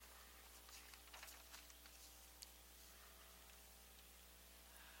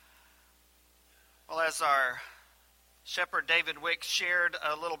Well, as our shepherd David Wicks shared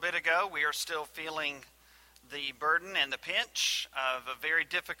a little bit ago, we are still feeling the burden and the pinch of a very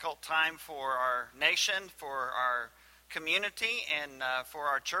difficult time for our nation, for our community, and for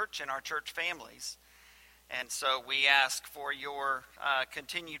our church and our church families. And so we ask for your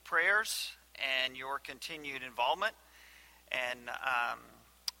continued prayers and your continued involvement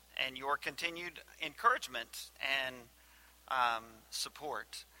and your continued encouragement and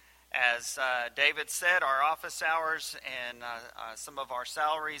support. As David said, our office hours and some of our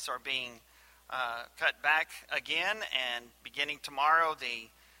salaries are being cut back again, and beginning tomorrow, the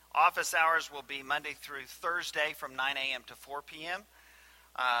office hours will be Monday through Thursday from 9 a.m. to 4 p.m.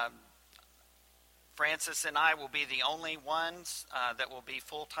 Francis and I will be the only ones that will be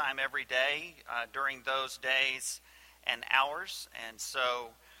full-time every day during those days and hours, and so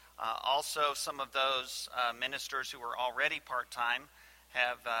also some of those ministers who are already part-time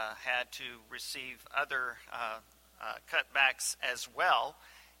have had to receive other cutbacks as well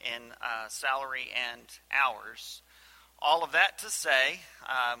in salary and hours. All of that to say,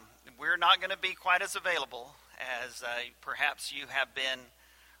 we're not going to be quite as available as perhaps you have been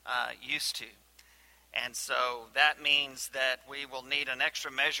used to. And so that means that we will need an extra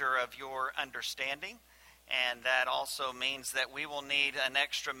measure of your understanding, and that also means that we will need an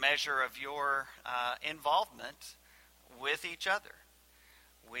extra measure of your involvement with each other.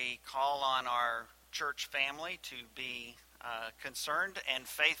 We call on our church family to be concerned and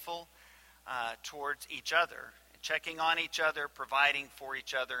faithful towards each other, checking on each other, providing for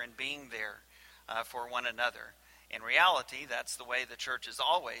each other, and being there for one another. In reality, that's the way the church is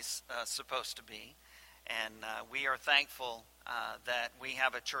always supposed to be, and we are thankful that we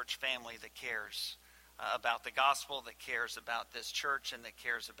have a church family that cares about the gospel, that cares about this church, and that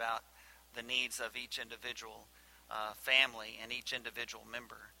cares about the needs of each individual family and each individual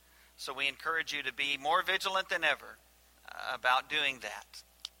member. So we encourage you to be more vigilant than ever about doing that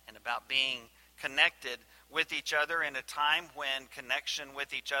and about being connected with each other in a time when connection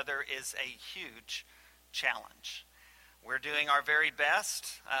with each other is a huge challenge. We're doing our very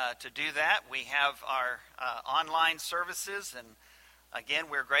best to do that. We have our online services, and again,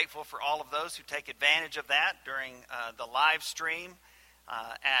 we're grateful for all of those who take advantage of that during the live stream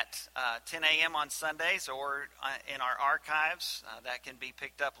at 10 a.m. on Sundays or in our archives. That can be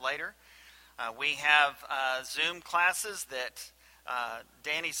picked up later. We have Zoom classes that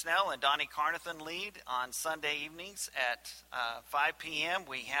Danny Snell and Donnie Carnathan lead on Sunday evenings at 5 p.m.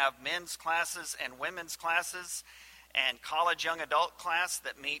 We have men's classes and women's classes and college young adult class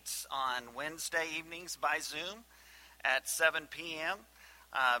that meets on Wednesday evenings by Zoom at 7 p.m.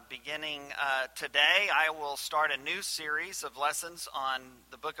 Beginning today, I will start a new series of lessons on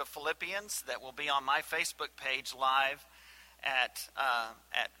the book of Philippians that will be on my Facebook page live at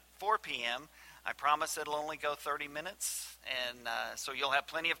 4 p.m. I promise it'll only go 30 minutes, and so you'll have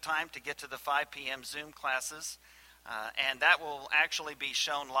plenty of time to get to the 5 p.m. Zoom classes, and that will actually be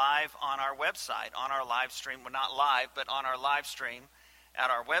shown live on our website, on our live stream. Well, not live, but on our live stream at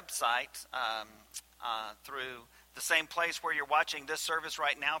our website through the same place where you're watching this service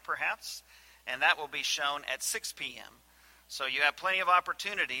right now, perhaps, and that will be shown at 6 p.m. So you have plenty of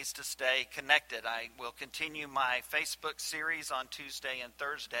opportunities to stay connected. I will continue my Facebook series on Tuesday and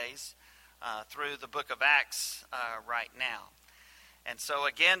Thursdays through the book of Acts right now. And so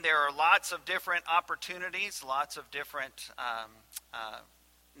again, there are lots of different opportunities, lots of different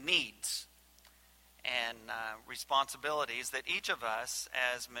needs and responsibilities that each of us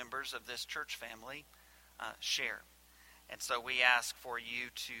as members of this church family share. And so we ask for you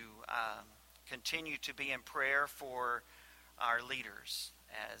to continue to be in prayer for our leaders.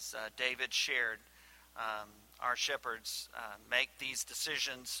 As David shared, our shepherds make these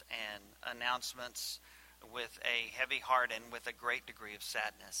decisions and announcements with a heavy heart and with a great degree of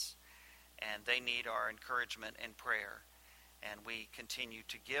sadness. And they need our encouragement and prayer. And we continue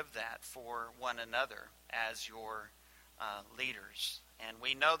to give that for one another as your leaders. And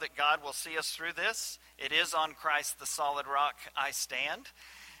we know that God will see us through this. It is on Christ the solid rock I stand,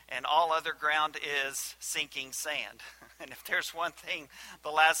 and all other ground is sinking sand. And if there's one thing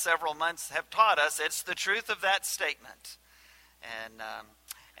the last several months have taught us, it's the truth of that statement.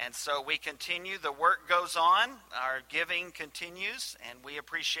 And so we continue. The work goes on. Our giving continues, and we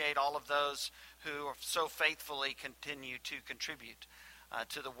appreciate all of those who so faithfully continue to contribute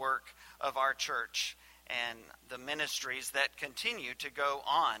to the work of our church and the ministries that continue to go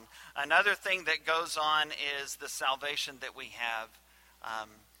on. Another thing that goes on is the salvation that we have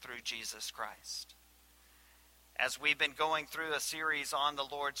through Jesus Christ. As we've been going through a series on the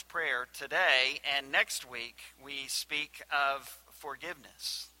Lord's Prayer, today and next week we speak of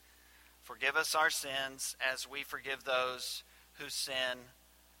forgiveness. Forgive us our sins as we forgive those who sin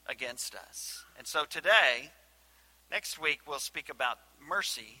against us. And so today, next week, we'll speak about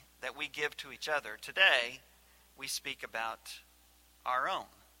mercy that we give to each other. Today, we speak about our own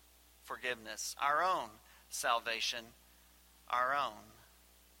forgiveness, our own salvation, our own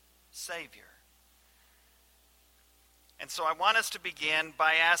Savior. And so I want us to begin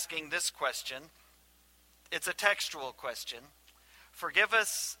by asking this question. It's a textual question. Forgive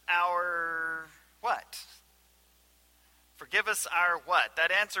us our what? Forgive us our what?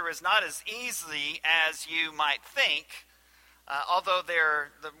 That answer is not as easy as you might think, although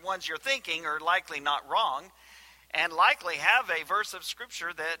the ones you're thinking are likely not wrong and likely have a verse of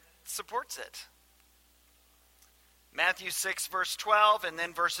Scripture that supports it. Matthew 6, verse 12, and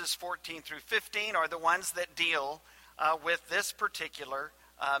then verses 14 through 15 are the ones that deal with this particular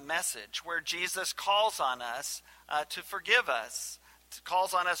message, where Jesus calls on us to forgive us,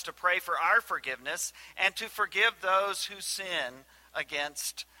 calls on us to pray for our forgiveness, and to forgive those who sin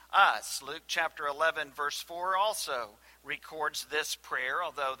against us. Luke chapter 11, verse 4 also records this prayer,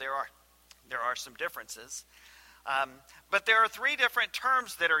 although there are some differences. But there are three different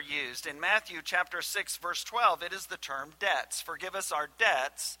terms that are used. In Matthew chapter 6, verse 12, it is the term debts. Forgive us our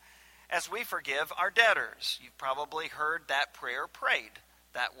debts as we forgive our debtors. You've probably heard that prayer prayed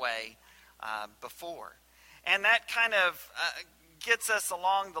that way before. And that kind of gets us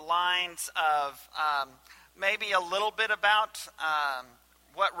along the lines of maybe a little bit about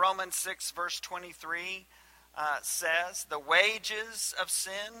what Romans 6, verse 23 says. The wages of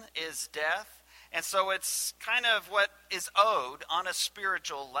sin is death. And so it's kind of what is owed on a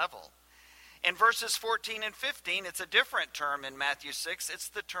spiritual level. In verses 14 and 15, it's a different term in Matthew 6. It's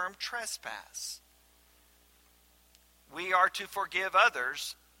the term trespass. We are to forgive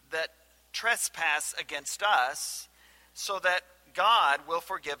others that trespass against us so that God will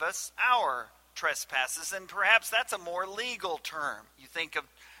forgive us our trespasses. And perhaps that's a more legal term. You think of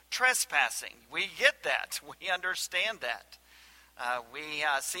trespassing. We get that. We understand that. We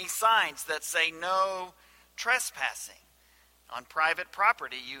see signs that say no trespassing. On private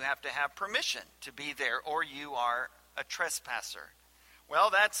property, you have to have permission to be there, or you are a trespasser. Well,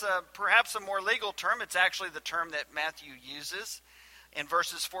 that's perhaps a more legal term. It's actually the term that Matthew uses in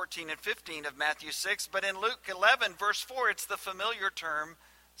verses 14 and 15 of Matthew 6. But in Luke 11, verse 4, it's the familiar term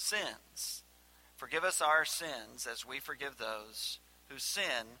sins. Forgive us our sins as we forgive those who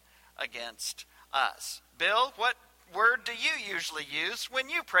sin against us. Bill, what word do you usually use when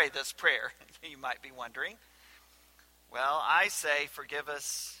you pray this prayer? You might be wondering. Well, I say, forgive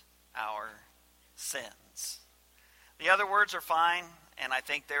us our sins. The other words are fine, and I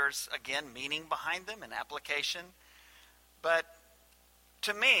think there's, again, meaning behind them and application. But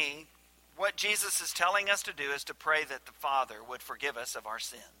to me, what Jesus is telling us to do is to pray that the Father would forgive us of our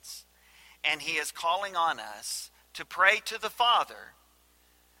sins. And he is calling on us to pray to the Father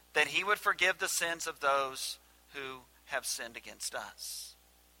that he would forgive the sins of those who have sinned against us.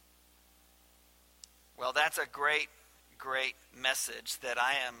 Well, that's a great message that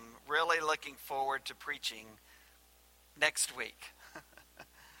I am really looking forward to preaching next week.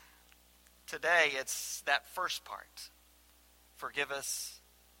 Today, it's that first part. Forgive us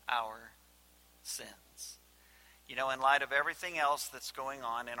our sins. You know, in light of everything else that's going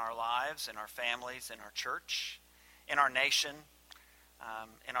on in our lives, in our families, in our church, in our nation,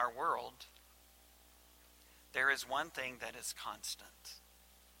 in our world, there is one thing that is constant.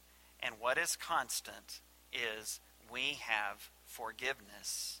 And what is constant is we have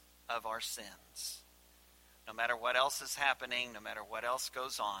forgiveness of our sins. No matter what else is happening, no matter what else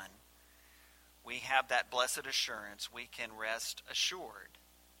goes on, we have that blessed assurance. We can rest assured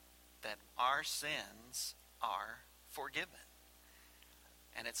that our sins are forgiven.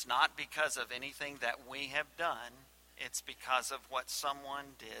 And it's not because of anything that we have done. It's because of what someone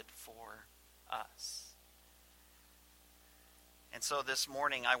did for us. And so this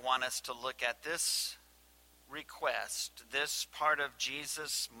morning I want us to look at this request, this part of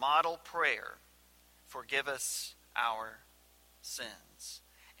Jesus' model prayer, forgive us our sins,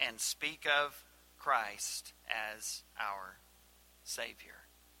 and speak of Christ as our Savior.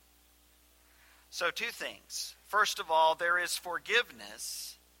 So two things. First of all, there is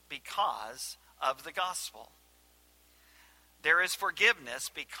forgiveness because of the gospel. There is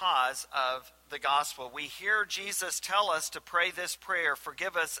forgiveness because of the gospel. We hear Jesus tell us to pray this prayer,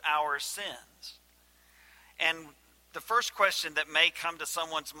 forgive us our sins. And the first question that may come to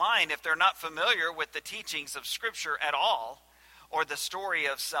someone's mind, if they're not familiar with the teachings of Scripture at all, or the story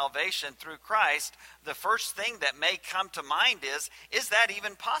of salvation through Christ, the first thing that may come to mind is that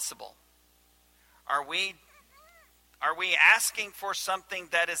even possible? Are we Are we asking for something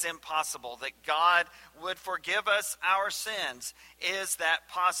that is impossible, that God would forgive us our sins? Is that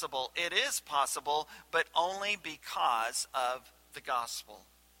possible? It is possible, but only because of the gospel,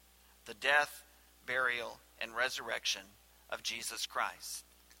 the death, burial, and resurrection of Jesus Christ.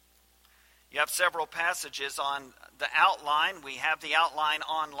 You have several passages on the outline. We have the outline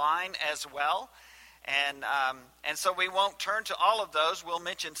online as well. And so we won't turn to all of those. We'll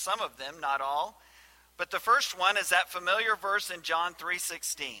mention some of them, not all. But the first one is that familiar verse in John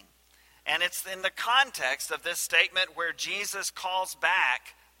 3:16. And it's in the context of this statement where Jesus calls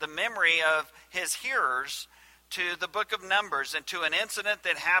back the memory of his hearers to the book of Numbers and to an incident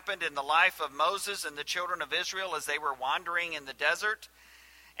that happened in the life of Moses and the children of Israel as they were wandering in the desert.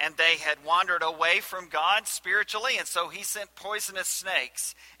 And they had wandered away from God spiritually, and so he sent poisonous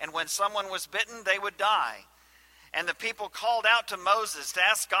snakes. And when someone was bitten, they would die. And the people called out to Moses to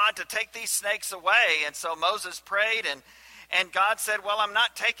ask God to take these snakes away. And so Moses prayed, and God said, well, I'm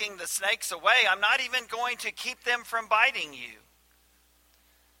not taking the snakes away. I'm not even going to keep them from biting you.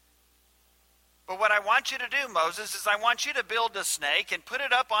 But what I want you to do, Moses, is I want you to build a snake and put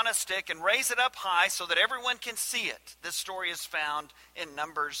it up on a stick and raise it up high so that everyone can see it. This story is found in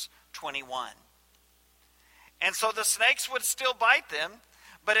Numbers 21. And so the snakes would still bite them,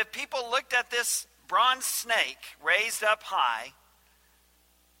 but if people looked at this bronze snake raised up high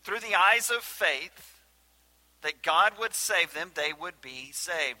through the eyes of faith that God would save them, they would be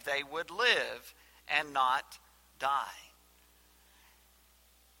saved. They would live and not die.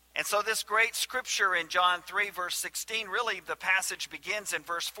 And so this great scripture in John 3, verse 16, really the passage begins in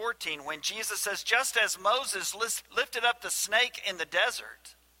verse 14 when Jesus says, just as Moses lifted up the snake in the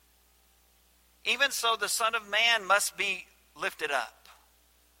desert, even so the Son of Man must be lifted up.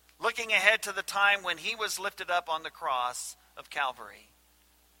 Looking ahead to the time when he was lifted up on the cross of Calvary.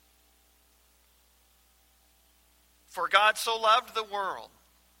 For God so loved the world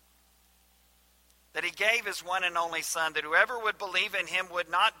that he gave his one and only Son, that whoever would believe in him would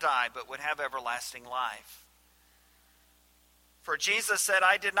not die, but would have everlasting life. For Jesus said,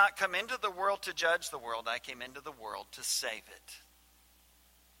 I did not come into the world to judge the world, I came into the world to save it.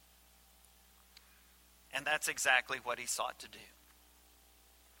 And that's exactly what he sought to do.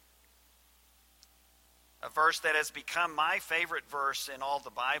 A verse that has become my favorite verse in all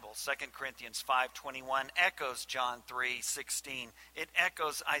the Bible, 2 Corinthians 5:21, echoes John 3:16. It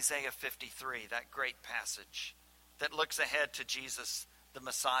echoes Isaiah 53, that great passage that looks ahead to Jesus, the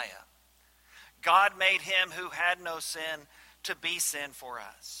Messiah. God made him who had no sin to be sin for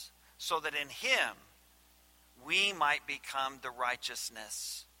us, so that in him we might become the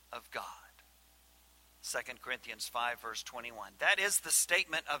righteousness of God. 2 Corinthians 5, verse 21. That is the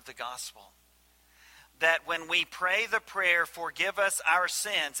statement of the gospel. That when we pray the prayer, forgive us our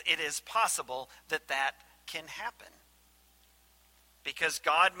sins, it is possible that that can happen. Because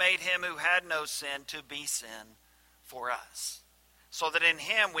God made him who had no sin to be sin for us, so that in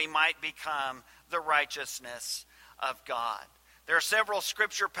him we might become the righteousness of God. There are several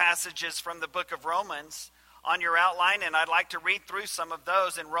scripture passages from the book of Romans on your outline, and I'd like to read through some of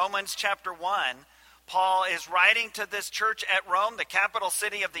those. In Romans chapter 1, Paul is writing to this church at Rome, the capital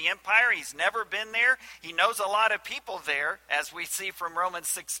city of the empire. He's never been there. He knows a lot of people there, as we see from Romans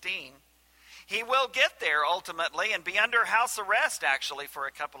 16. He will get there ultimately and be under house arrest, actually, for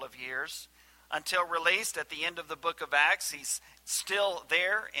a couple of years until released at the end of the book of Acts. He's still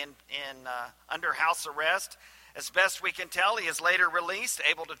there under house arrest. As best we can tell, he is later released,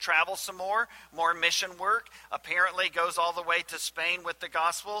 able to travel some more mission work. Apparently goes all the way to Spain with the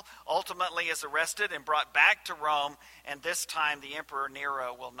gospel, ultimately is arrested and brought back to Rome, and this time the Emperor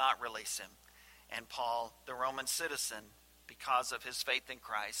Nero will not release him. And Paul, the Roman citizen, because of his faith in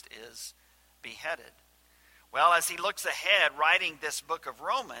Christ, is beheaded. Well, as he looks ahead, writing this book of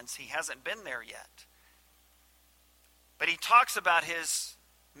Romans, he hasn't been there yet. But he talks about his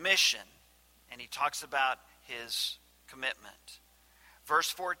mission, and he talks about his commitment. Verse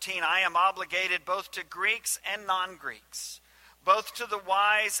 14, I am obligated both to Greeks and non-Greeks, both to the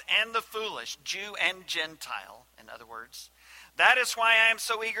wise and the foolish, Jew and Gentile, in other words. That is why I am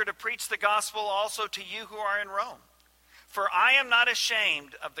so eager to preach the gospel also to you who are in Rome. For I am not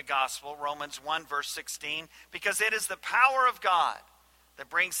ashamed of the gospel, Romans 1 verse 16, because it is the power of God that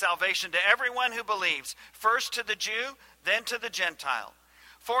brings salvation to everyone who believes, first to the Jew, then to the Gentile.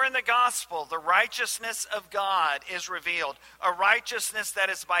 For in the gospel, the righteousness of God is revealed, a righteousness that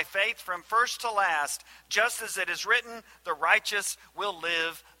is by faith from first to last, just as it is written, the righteous will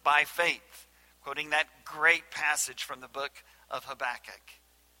live by faith. Quoting that great passage from the book of Habakkuk.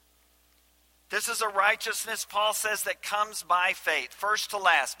 This is a righteousness, Paul says, that comes by faith, first to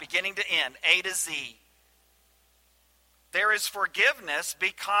last, beginning to end, A to Z. There is forgiveness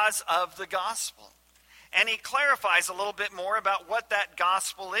because of the gospel. And he clarifies a little bit more about what that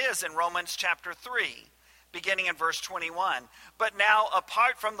gospel is in Romans chapter 3, beginning in verse 21. But now,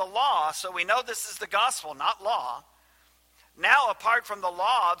 apart from the law, so we know this is the gospel, not law. Now, apart from the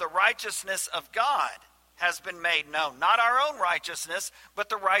law, the righteousness of God has been made known. Not our own righteousness, but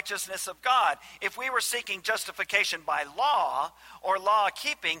the righteousness of God. If we were seeking justification by law or law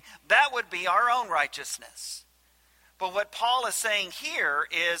keeping, that would be our own righteousness. But what Paul is saying here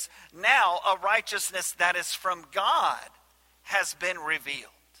is now a righteousness that is from God has been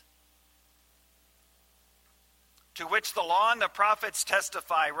revealed. To which the law and the prophets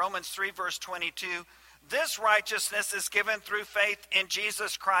testify. Romans 3 verse 22. This righteousness is given through faith in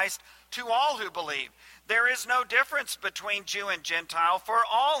Jesus Christ to all who believe. There is no difference between Jew and Gentile, for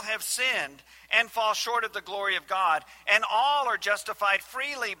all have sinned and fall short of the glory of God, and all are justified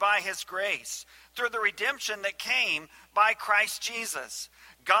freely by his grace through the redemption that came by Christ Jesus.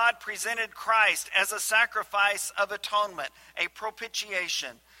 God presented Christ as a sacrifice of atonement, a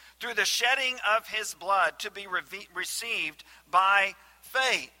propitiation, through the shedding of his blood to be received by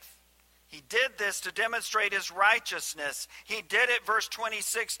faith. He did this to demonstrate his righteousness. He did it, verse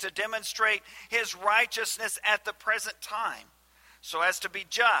 26, to demonstrate his righteousness at the present time, so as to be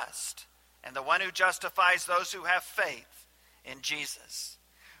just, and the one who justifies those who have faith in Jesus.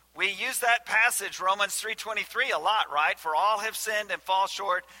 We use that passage, Romans 3:23, a lot, right? For all have sinned and fall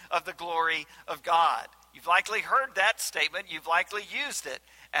short of the glory of God. You've likely heard that statement. You've likely used it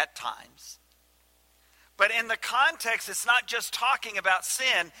at times. But in the context, it's not just talking about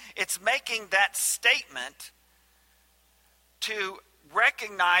sin. It's making that statement to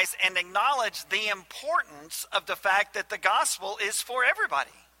recognize and acknowledge the importance of the fact that the gospel is for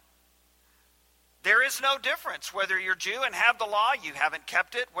everybody. There is no difference. Whether you're Jew and have the law, you haven't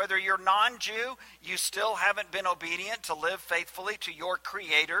kept it. Whether you're non-Jew, you still haven't been obedient to live faithfully to your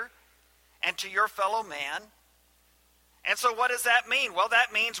Creator and to your fellow man. And so what does that mean? Well,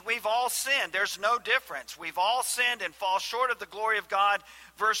 that means we've all sinned. There's no difference. We've all sinned and fall short of the glory of God.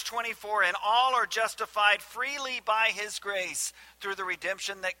 Verse 24, and all are justified freely by his grace through the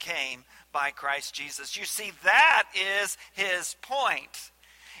redemption that came by Christ Jesus. You see, that is his point.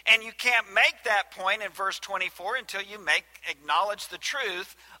 And you can't make that point in verse 24 until you acknowledge the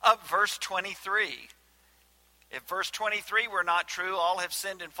truth of verse 23. If verse 23 were not true, all have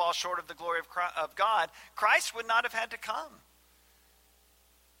sinned and fall short of the glory of God, Christ would not have had to come.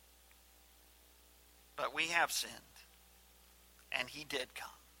 But we have sinned, and he did come.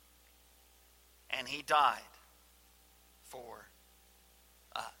 And he died for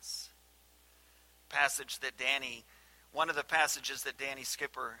us. One of the passages that Danny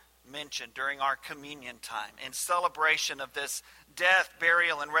Skipper mentioned during our communion time in celebration of this death,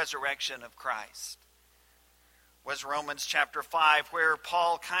 burial, and resurrection of Christ was Romans chapter 5, where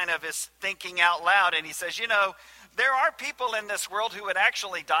Paul kind of is thinking out loud, and he says, there are people in this world who would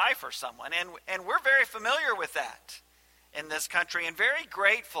actually die for someone, and we're very familiar with that in this country, and very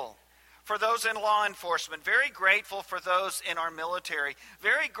grateful for those in law enforcement, very grateful for those in our military,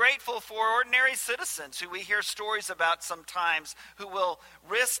 very grateful for ordinary citizens who we hear stories about sometimes, who will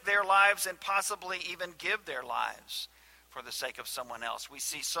risk their lives and possibly even give their lives for the sake of someone else. We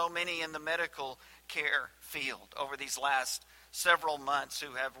see so many in the medical care field over these last several months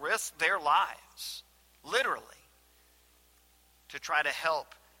who have risked their lives, literally, to try to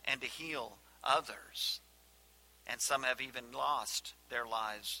help and to heal others. And some have even lost their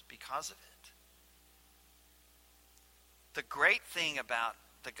lives because of it. The great thing about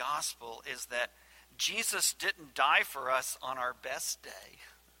the gospel is that Jesus didn't die for us on our best day.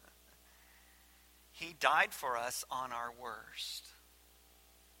 He died for us on our worst.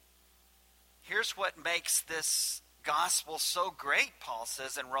 Here's what makes this gospel so great, Paul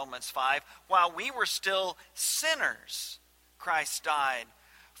says in Romans 5. While we were still sinners, Christ died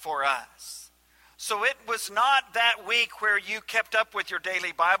for us. So it was not that week where you kept up with your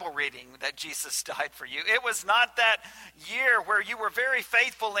daily Bible reading that Jesus died for you. It was not that year where you were very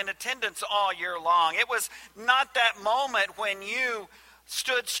faithful in attendance all year long. It was not that moment when you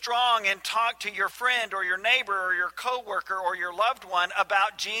stood strong and talked to your friend or your neighbor or your coworker or your loved one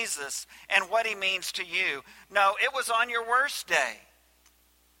about Jesus and what he means to you. No, it was on your worst day.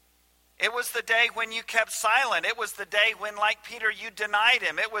 It was the day when you kept silent. It was the day when, like Peter, you denied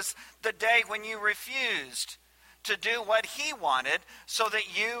him. It was the day when you refused to do what he wanted so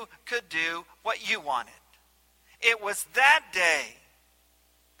that you could do what you wanted. It was that day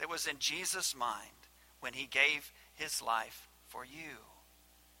that was in Jesus' mind when he gave his life for you.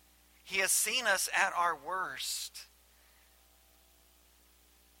 He has seen us at our worst,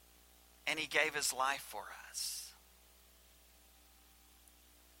 and he gave his life for us.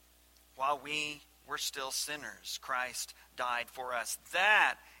 while we were still sinners, Christ died for us.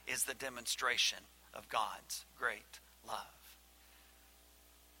 That is the demonstration of God's great love.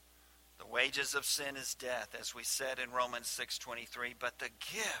 The wages of sin is death, as we said in Romans 6:23, but the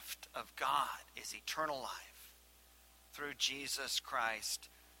gift of God is eternal life through Jesus Christ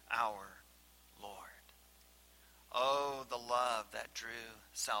our Lord. Oh, the love that drew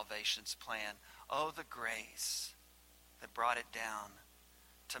salvation's plan. Oh, the grace that brought it down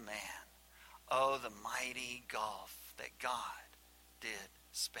to man. Oh, the mighty gulf that God did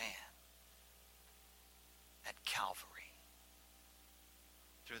span at Calvary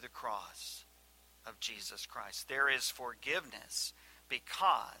through the cross of Jesus Christ. There is forgiveness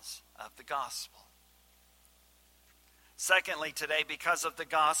because of the gospel. Secondly, today, because of the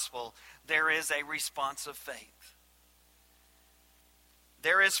gospel, there is a response of faith.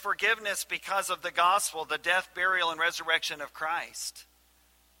 There is forgiveness because of the gospel, the death, burial, and resurrection of Christ.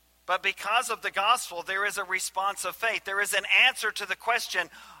 But because of the gospel, there is a response of faith. There is an answer to the question,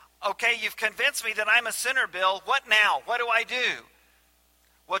 okay, you've convinced me that I'm a sinner, Bill. What now? What do I do?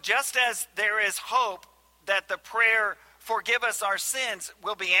 Well, just as there is hope that the prayer, forgive us our sins,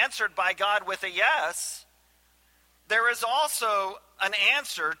 will be answered by God with a yes, there is also an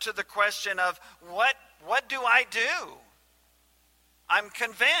answer to the question of what do I do? I'm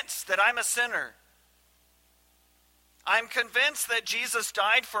convinced that I'm a sinner. I'm convinced that Jesus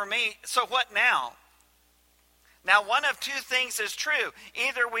died for me, so what now? Now, one of two things is true.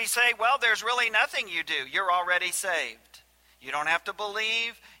 Either we say, well, there's really nothing you do. You're already saved. You don't have to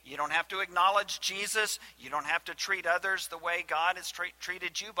believe. You don't have to acknowledge Jesus. You don't have to treat others the way God has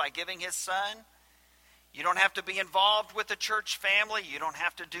treated you by giving his son. You don't have to be involved with the church family. You don't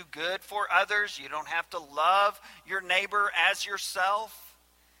have to do good for others. You don't have to love your neighbor as yourself.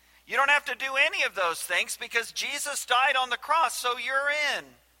 You don't have to do any of those things because Jesus died on the cross, so you're in.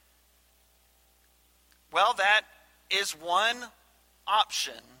 Well, that is one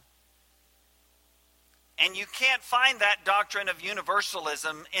option. And you can't find that doctrine of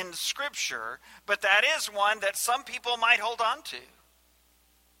universalism in Scripture, but that is one that some people might hold on to.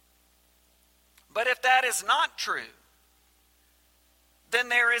 But if that is not true, then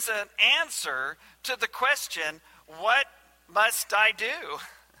there is an answer to the question, what must I do?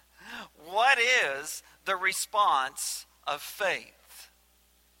 What is the response of faith?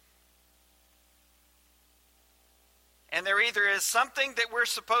 And there either is something that we're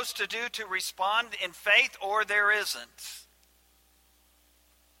supposed to do to respond in faith, or there isn't.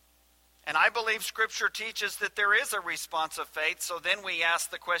 And I believe Scripture teaches that there is a response of faith, so then we ask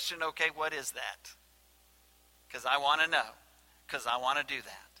the question, okay, what is that? Because I want to know, because I want to do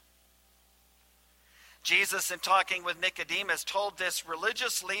that. Jesus, in talking with Nicodemus, told this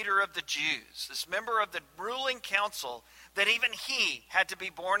religious leader of the Jews, this member of the ruling council, that even he had to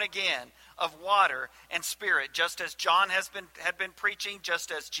be born again of water and spirit, just as John had been preaching,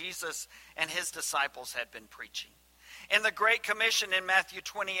 just as Jesus and his disciples had been preaching. In the Great Commission in Matthew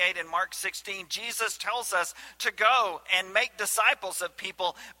 28 and Mark 16, Jesus tells us to go and make disciples of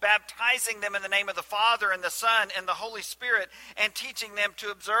people, baptizing them in the name of the Father and the Son and the Holy Spirit, and teaching them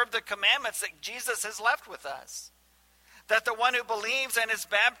to observe the commandments that Jesus has left with us. That the one who believes and is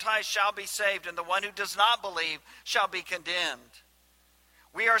baptized shall be saved, and the one who does not believe shall be condemned.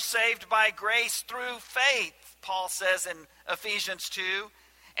 We are saved by grace through faith, Paul says in Ephesians 2.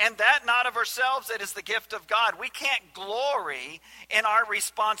 And that not of ourselves, it is the gift of God. We can't glory in our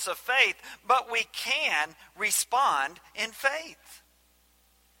response of faith, but we can respond in faith.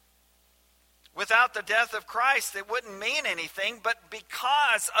 Without the death of Christ, it wouldn't mean anything, but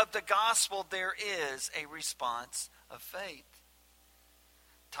because of the gospel, there is a response of faith.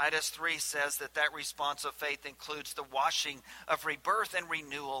 Titus 3 says that response of faith includes the washing of rebirth and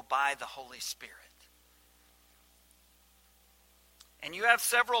renewal by the Holy Spirit. And you have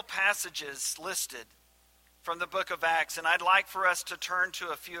several passages listed from the book of Acts, and I'd like for us to turn to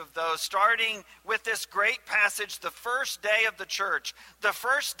a few of those, starting with this great passage, the first day of the church, the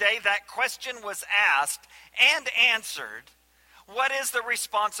first day that question was asked and answered. What is the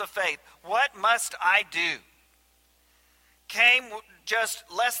response of faith? What must I do? Came just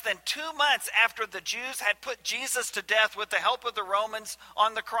less than 2 months after the Jews had put Jesus to death with the help of the Romans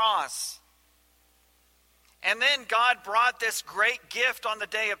on the cross. And then God brought this great gift on the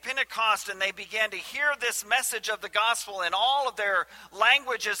day of Pentecost, and they began to hear this message of the gospel in all of their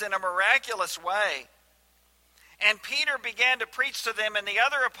languages in a miraculous way. And Peter began to preach to them, and the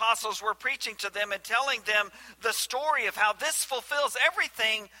other apostles were preaching to them and telling them the story of how this fulfills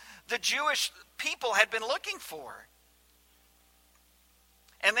everything the Jewish people had been looking for.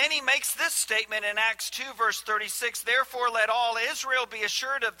 And then he makes this statement in Acts 2, verse 36, "Therefore let all Israel be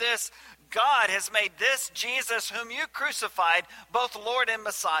assured of this, God has made this Jesus whom you crucified, both Lord and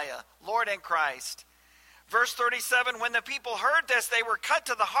Messiah," Lord and Christ. Verse 37, "When the people heard this, they were cut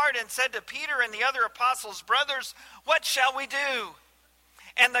to the heart and said to Peter and the other apostles, 'Brothers, what shall we do?'"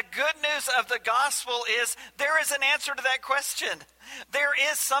 And the good news of the gospel is there is an answer to that question. There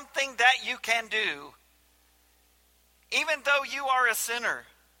is something that you can do. Even though you are a sinner,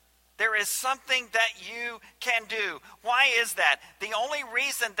 there is something that you can do. Why is that? The only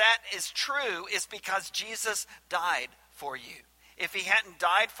reason that is true is because Jesus died for you. If he hadn't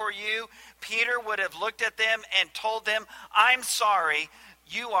died for you, Peter would have looked at them and told them, "I'm sorry,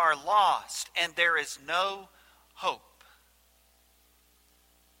 you are lost and there is no hope."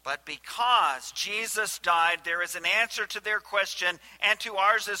 But because Jesus died, there is an answer to their question and to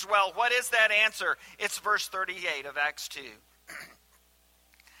ours as well. What is that answer? It's verse 38 of Acts 2.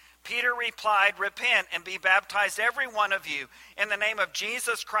 Peter replied, "Repent and be baptized, every one of you, in the name of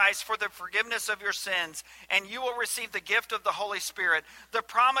Jesus Christ for the forgiveness of your sins, and you will receive the gift of the Holy Spirit. The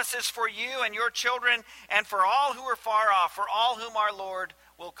promise is for you and your children and for all who are far off, for all whom our Lord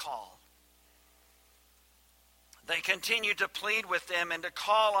will call." They continued to plead with them and to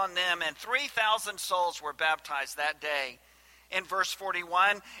call on them, and 3,000 souls were baptized that day. In verse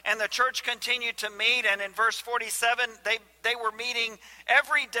 41, and the church continued to meet, and in verse 47, they were meeting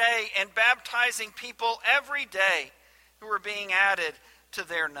every day and baptizing people every day who were being added to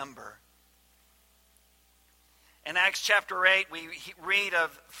their number. In Acts chapter 8, we read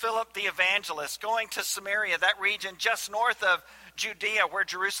of Philip the evangelist going to Samaria, that region just north of Judea where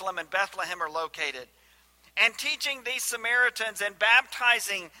Jerusalem and Bethlehem are located, and teaching these Samaritans and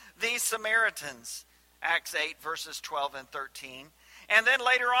baptizing these Samaritans. Acts 8, verses 12 and 13. And then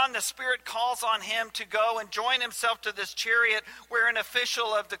later on, the Spirit calls on him to go and join himself to this chariot where an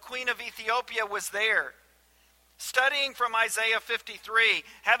official of the Queen of Ethiopia was there, studying from Isaiah 53,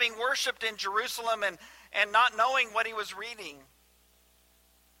 having worshipped in Jerusalem and not knowing what he was reading.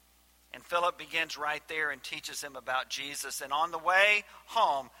 And Philip begins right there and teaches him about Jesus. And on the way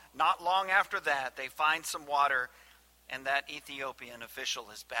home, not long after that, they find some water, and that Ethiopian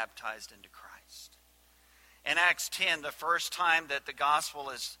official is baptized into Christ. In Acts 10, the first time that the gospel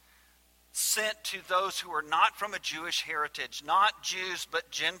is sent to those who are not from a Jewish heritage, not Jews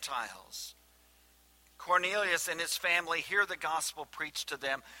but Gentiles, Cornelius and his family hear the gospel preached to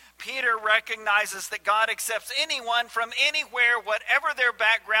them. Peter recognizes that God accepts anyone from anywhere, whatever their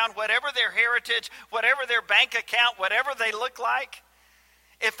background, whatever their heritage, whatever their bank account, whatever they look like,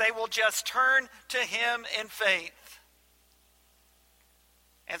 if they will just turn to him in faith.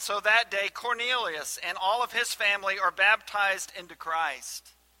 And so that day, Cornelius and all of his family are baptized into Christ.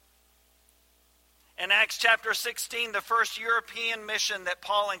 In Acts chapter 16, the first European mission that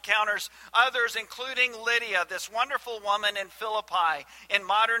Paul encounters others, including Lydia, this wonderful woman in Philippi in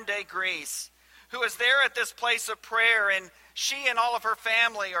modern-day Greece, who is there at this place of prayer, and she and all of her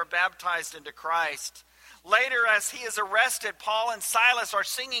family are baptized into Christ. Later, as he is arrested, Paul and Silas are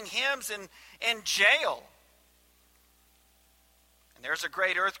singing hymns in jail. And there's a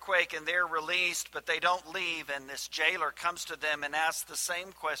great earthquake, and they're released, but they don't leave. And this jailer comes to them and asks the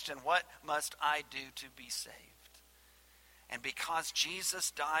same question, "What must I do to be saved?" And because Jesus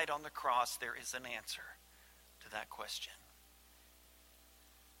died on the cross, there is an answer to that question.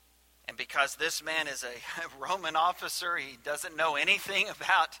 And because this man is a Roman officer, he doesn't know anything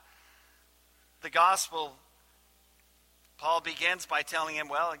about the gospel, Paul begins by telling him,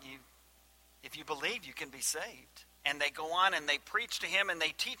 well, if you believe, you can be saved. And they go on and they preach to him and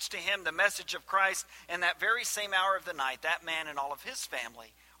they teach to him the message of Christ. And that very same hour of the night, that man and all of his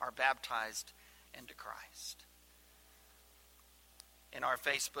family are baptized into Christ. In our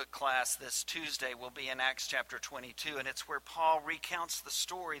Facebook class this Tuesday, we'll be in Acts chapter 22, and it's where Paul recounts the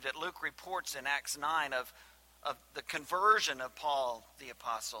story that Luke reports in Acts 9 of the conversion of Paul the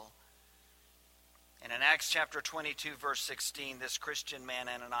apostle. And in Acts chapter 22, verse 16, this Christian man,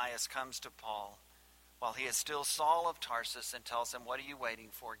 Ananias, comes to Paul while he is still Saul of Tarsus and tells him, "What are you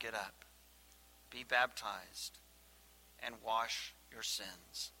waiting for? Get up, be baptized, and wash your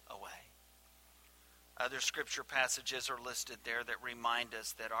sins away." Other scripture passages are listed there that remind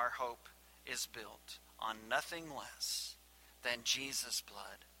us that our hope is built on nothing less than Jesus'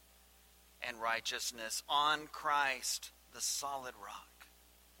 blood and righteousness. On Christ, the solid rock,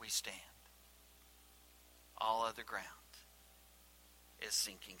 we stand. All other ground is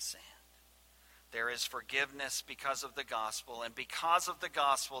sinking sand. There is forgiveness because of the gospel, and because of the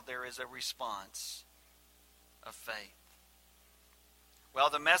gospel, there is a response of faith. Well,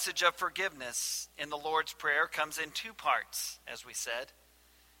 the message of forgiveness in the Lord's Prayer comes in two parts, as we said.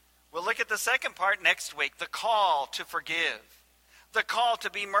 We'll look at the second part next week, the call to forgive. The call to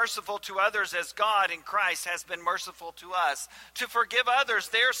be merciful to others as God in Christ has been merciful to us. To forgive others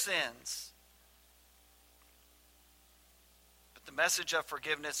their sins. But the message of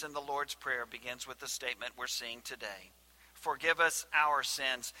forgiveness in the Lord's Prayer begins with the statement we're seeing today. Forgive us our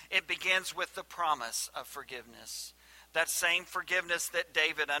sins. It begins with the promise of forgiveness. That same forgiveness that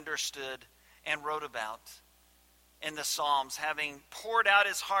David understood and wrote about in the Psalms. Having poured out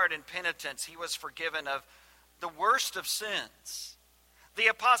his heart in penitence, he was forgiven of the worst of sins. The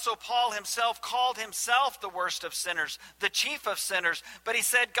Apostle Paul himself called himself the worst of sinners, the chief of sinners. But he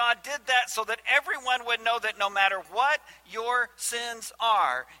said God did that so that everyone would know that no matter what your sins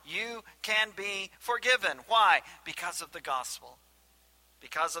are, you can be forgiven. Why? Because of the gospel.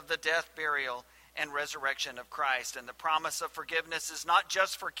 Because of the death, burial, and resurrection of Christ. And the promise of forgiveness is not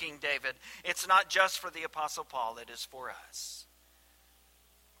just for King David. It's not just for the Apostle Paul. It is for us.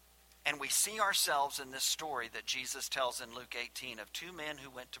 And we see ourselves in this story that Jesus tells in Luke 18 of two men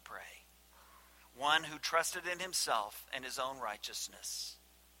who went to pray. One who trusted in himself and his own righteousness.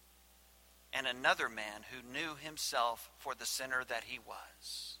 And another man who knew himself for the sinner that he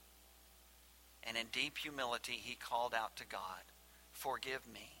was. And in deep humility he called out to God, "Forgive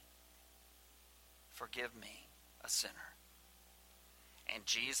me. Forgive me, a sinner." And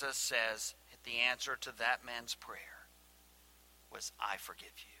Jesus says the answer to that man's prayer was, "I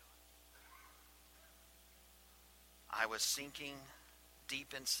forgive you." I was sinking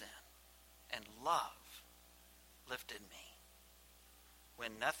deep in sin, and love lifted me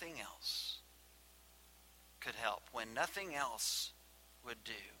when nothing else could help, when nothing else would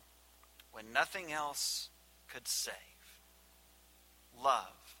do, when nothing else could save.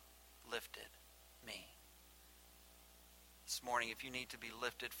 Love lifted me. This morning, if you need to be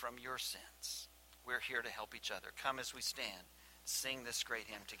lifted from your sins, we're here to help each other. Come as we stand, sing this great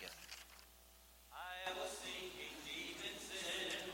hymn together.